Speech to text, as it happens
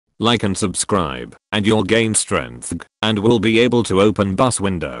like and subscribe, and you'll gain strength, and will be able to open bus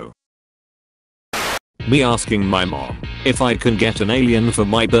window. Me asking my mom if I can get an alien for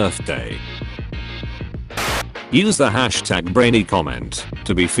my birthday. Use the hashtag brainy comment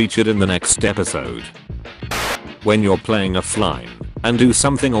to be featured in the next episode. When you're playing offline and do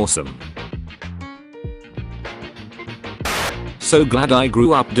something awesome. So glad I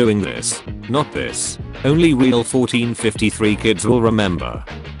grew up doing this, not this. Only real 1453 kids will remember.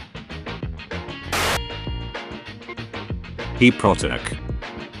 He protect.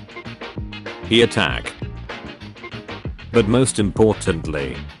 He attack. But most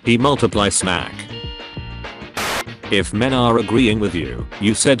importantly, he multiply snack. If men are agreeing with you,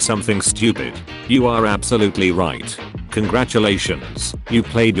 you said something stupid. You are absolutely right. Congratulations, you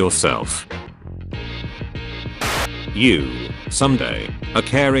played yourself. You, someday, a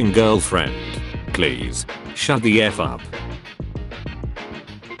caring girlfriend. Please, shut the F up.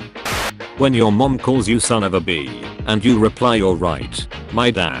 When your mom calls you son of a bee, and you reply you're right,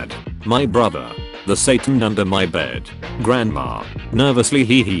 my dad, my brother, the Satan under my bed, grandma, nervously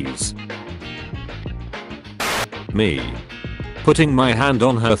hee-hees. Me. Putting my hand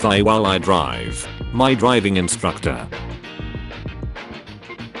on her thigh while I drive, my driving instructor.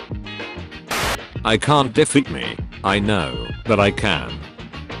 I can't defeat me, I know, but I can.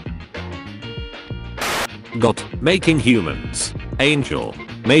 Got, making humans. Angel,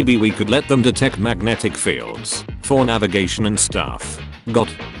 maybe we could let them detect magnetic fields, for navigation and stuff.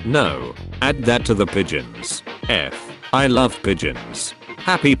 Got, no, add that to the pigeons. F, I love pigeons.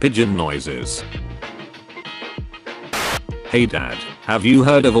 Happy pigeon noises. Hey dad, have you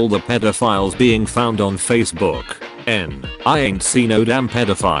heard of all the pedophiles being found on Facebook? N, I ain't seen no damn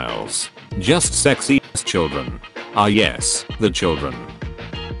pedophiles. Just sexy ass children. Ah yes, the children.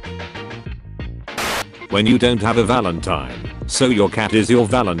 When you don't have a Valentine, so your cat is your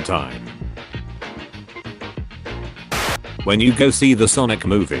Valentine. When you go see the Sonic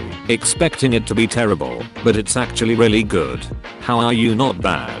movie, expecting it to be terrible, but it's actually really good. How are you not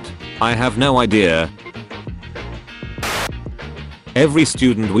bad? I have no idea. Every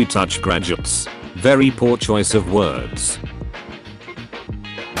student we touch graduates. Very poor choice of words.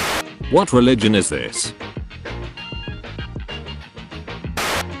 What religion is this?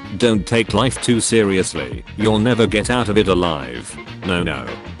 Don't take life too seriously, you'll never get out of it alive. No,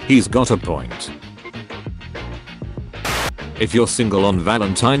 he's got a point. If you're single on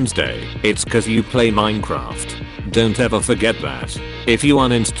Valentine's Day, it's cause you play Minecraft. Don't ever forget that. If you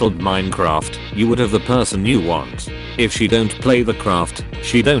uninstalled Minecraft, you would have the person you want. If she don't play the craft,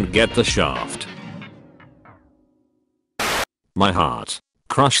 she don't get the shaft. My heart.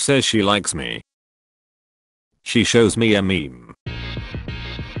 Crush says she likes me. She shows me a meme.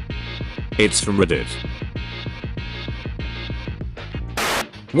 It's from Reddit.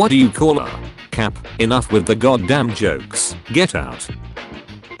 What do you call her? Cap, enough with the goddamn jokes, get out.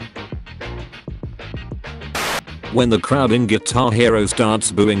 When the crowd in Guitar Hero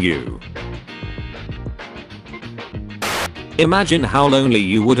starts booing you. Imagine how lonely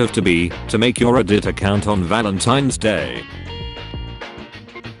you would have to be to make your Reddit account on Valentine's Day.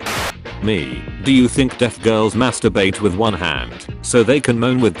 Me, do you think deaf girls masturbate with one hand so they can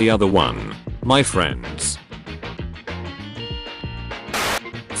moan with the other one? My friends.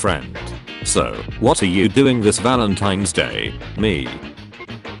 Friend. So, what are you doing this Valentine's Day? Me.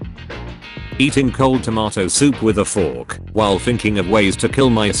 Eating cold tomato soup with a fork while thinking of ways to kill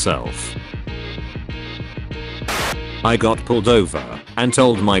myself. I got pulled over and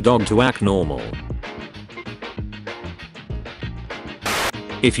told my dog to act normal.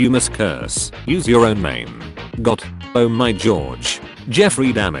 If you must curse, use your own name. Got, oh my George.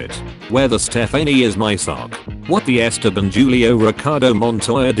 Jeffrey dammit. Where the Stephanie is my sock. What the Esteban Julio Ricardo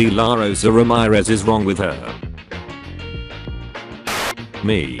Montoya de la Rosa Ramirez is wrong with her?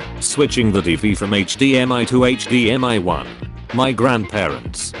 Me, switching the TV from HDMI to HDMI 1. My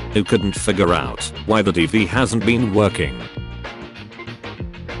grandparents, who couldn't figure out why the TV hasn't been working.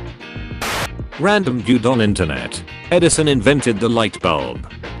 Random dude on internet. Edison invented the light bulb.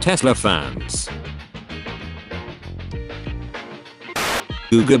 Tesla fans.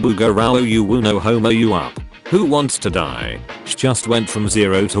 Ooga booga rao you wuno homo you up. Who wants to die? Just went from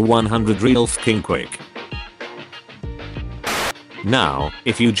 0 to 100 real fking quick. Now,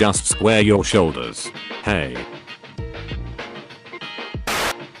 if you just square your shoulders. Hey.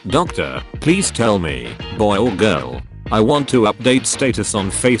 Doctor, please tell me, boy or girl. I want to update status on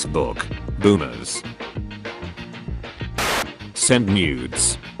Facebook. Boomers. Send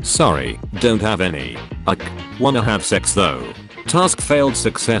nudes. Sorry, don't have any. Wanna have sex though. Task failed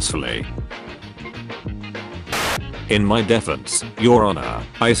successfully. In my defense, Your Honor,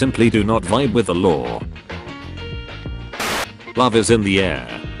 I simply do not vibe with the law. Love is in the air.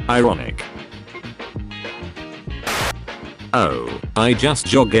 Ironic. Oh, I just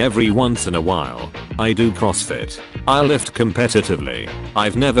jog every once in a while. I do CrossFit. I lift competitively.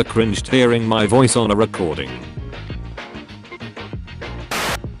 I've never cringed hearing my voice on a recording.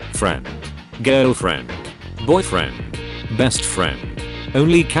 Friend. Girlfriend. Boyfriend. Best friend.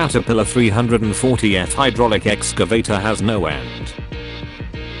 Only Caterpillar 340F hydraulic excavator has no end.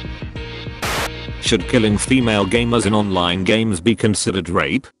 Should killing female gamers in online games be considered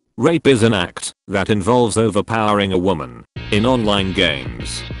rape? Rape is an act that involves overpowering a woman. In online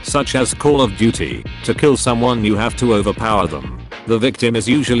games, such as Call of Duty, to kill someone you have to overpower them. The victim is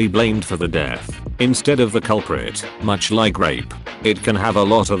usually blamed for the death, instead of the culprit. Much like rape, it can have a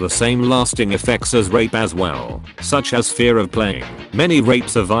lot of the same lasting effects as rape as well, such as fear of playing. Many rape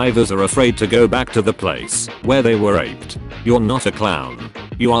survivors are afraid to go back to the place where they were raped. You're not a clown.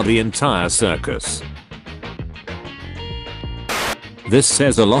 You are the entire circus. This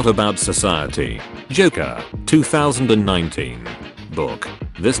says a lot about society. Joker, 2019. Book.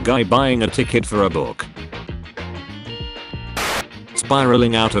 This guy buying a ticket for a book.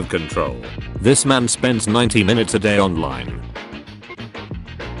 Spiraling out of control. This man spends 90 minutes a day online.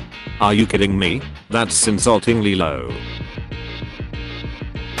 Are you kidding me? That's insultingly low.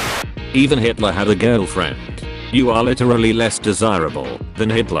 Even Hitler had a girlfriend. You are literally less desirable than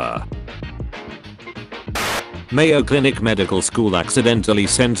Hitler. Mayo Clinic Medical School accidentally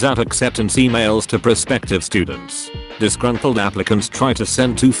sends out acceptance emails to prospective students. Disgruntled applicants try to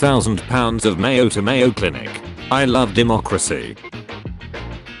send £2,000 of Mayo to Mayo Clinic. I love democracy.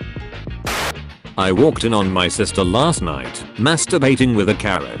 I walked in on my sister last night, masturbating with a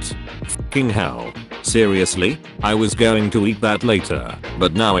carrot. Fucking hell. Seriously? I was going to eat that later,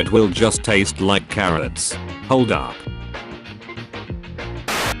 but now it will just taste like carrots. Hold up.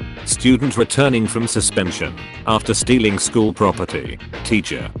 Student returning from suspension after stealing school property.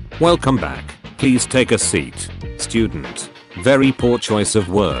 Teacher. Welcome back. Please take a seat. Student. Very poor choice of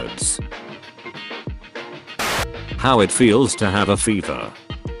words. How it feels to have a fever.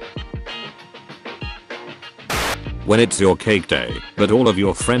 When it's your cake day, but all of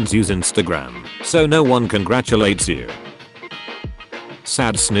your friends use Instagram, so no one congratulates you.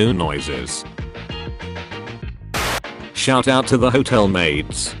 Sad snoo noises. Shout out to the hotel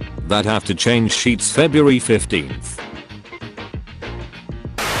maids that have to change sheets February 15th.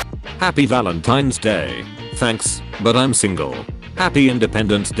 Happy Valentine's Day. Thanks, but I'm single. Happy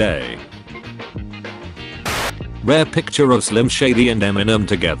Independence Day. Rare picture of Slim Shady and Eminem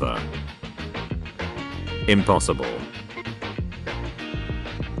together. Impossible.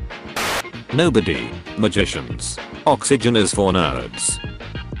 Nobody. Magicians. Oxygen is for nerds.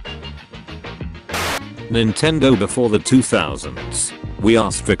 Nintendo before the 2000s. We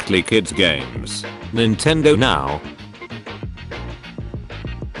are strictly kids games. Nintendo now.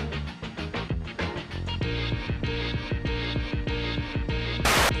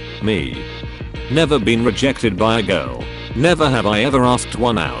 Me. Never been rejected by a girl. Never have I ever asked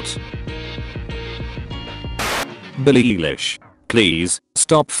one out. Billie Eilish. Please,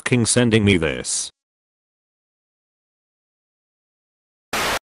 stop fucking sending me this.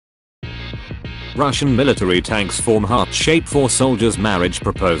 Russian military tanks form heart shape for soldiers' marriage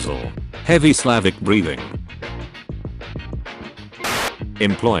proposal. Heavy Slavic breathing.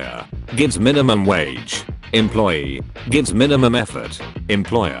 Employer. Gives minimum wage. Employee. Gives minimum effort.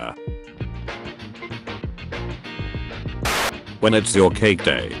 Employer. When it's your cake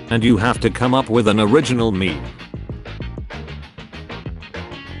day and you have to come up with an original meme.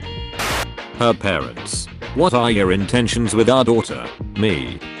 Her parents. What are your intentions with our daughter?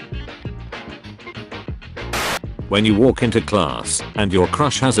 Me. When you walk into class and your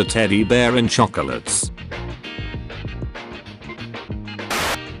crush has a teddy bear and chocolates.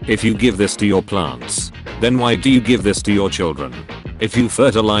 If you give this to your plants, then why do you give this to your children? If you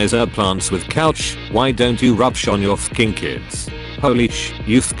fertilize our plants with couch, why don't you rub on your fucking kids? Holy sh,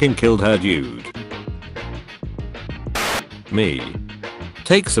 you fucking killed her, dude. Me.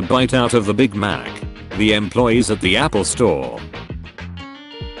 Takes a bite out of the Big Mac. The employees at the Apple store.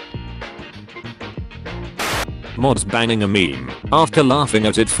 Mods banning a meme after laughing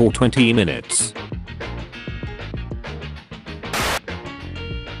at it for 20 minutes.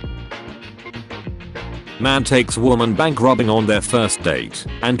 Man takes woman bank robbing on their first date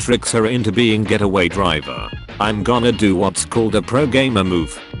and tricks her into being getaway driver. I'm gonna do what's called a pro gamer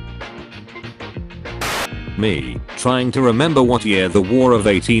move. Me, trying to remember what year the War of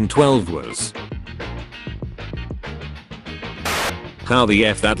 1812 was. How the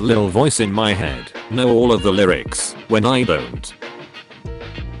F that little voice in my head know all of the lyrics when I don't.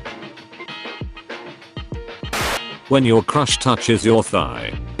 When your crush touches your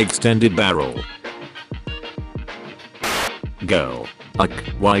thigh. Extended barrel. Girl.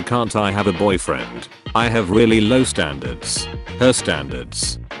 Why can't I have a boyfriend? I have really low standards. Her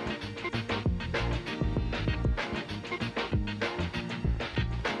standards.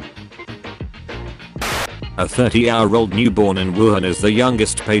 A 30-year-old newborn in Wuhan is the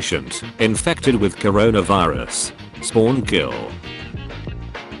youngest patient infected with coronavirus. Spawn kill.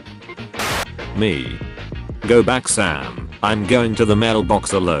 Me. Go back, Sam. I'm going to the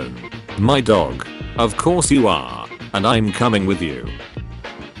mailbox alone. My dog. Of course you are. And I'm coming with you.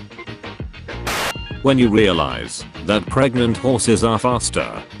 When you realize that pregnant horses are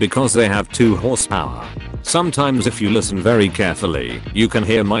faster because they have 2 horsepower. Sometimes if you listen very carefully, you can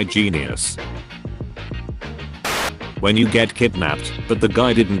hear my genius. When you get kidnapped, but the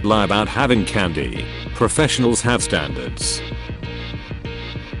guy didn't lie about having candy. Professionals have standards.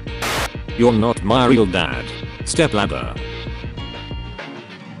 You're not my real dad. Stepladder.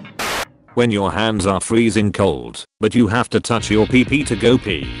 When your hands are freezing cold, but you have to touch your pee-pee to go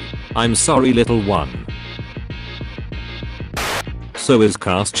pee. I'm sorry, little one. So is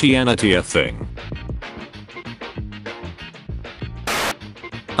Christianity a thing?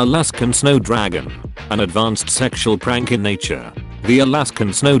 Alaskan snow dragon. An advanced sexual prank in nature. The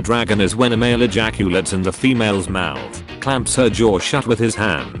Alaskan snow dragon is when a male ejaculates in the female's mouth, clamps her jaw shut with his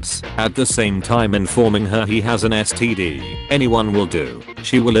hands, at the same time informing her he has an STD. Anyone will do.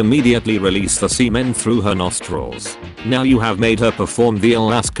 She will immediately release the semen through her nostrils. Now you have made her perform the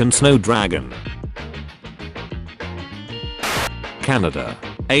Alaskan snow dragon. Canada.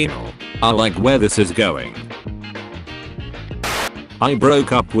 Anal. I like where this is going. I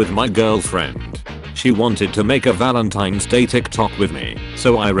broke up with my girlfriend. She wanted to make a Valentine's Day TikTok with me,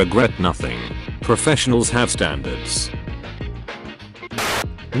 so I regret nothing. Professionals have standards.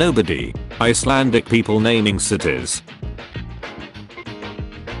 Nobody. Icelandic people naming cities.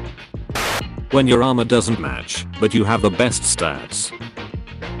 When your armor doesn't match, but you have the best stats.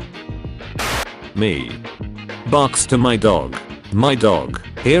 Me. Barks to my dog. My dog,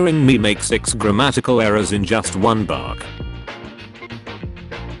 hearing me make 6 grammatical errors in just one bark.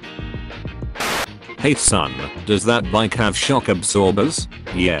 Hey son, does that bike have shock absorbers?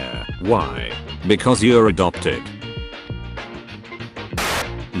 Yeah, why? Because you're adopted.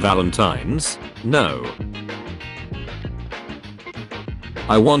 Valentine's? No.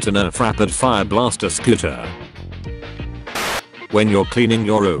 I want an Nerf Rapid Fire Blaster scooter. When you're cleaning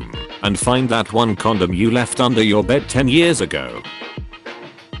your room and find that one condom you left under your bed 10 years ago.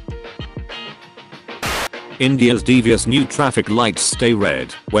 India's devious new traffic lights stay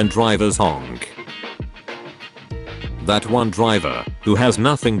red when drivers honk. That one driver, who has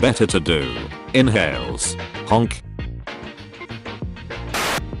nothing better to do, inhales, honk.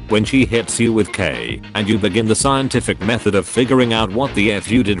 When she hits you with K, and you begin the scientific method of figuring out what the F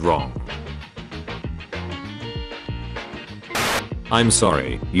you did wrong. I'm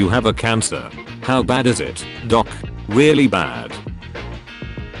sorry, you have a cancer. How bad is it, doc? Really bad.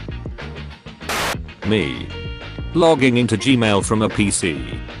 Me. Logging into Gmail from a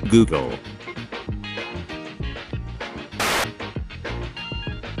PC. Google.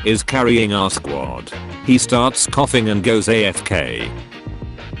 Is carrying our squad. He starts coughing and goes AFK.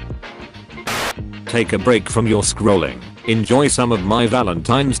 Take a break from your scrolling. Enjoy some of my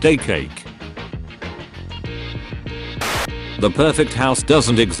Valentine's Day cake. The perfect house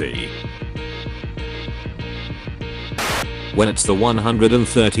doesn't exist. When it's the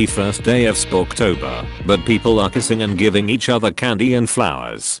 131st day of Spooktober, but people are kissing and giving each other candy and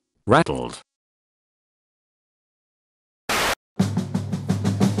flowers. Rattled.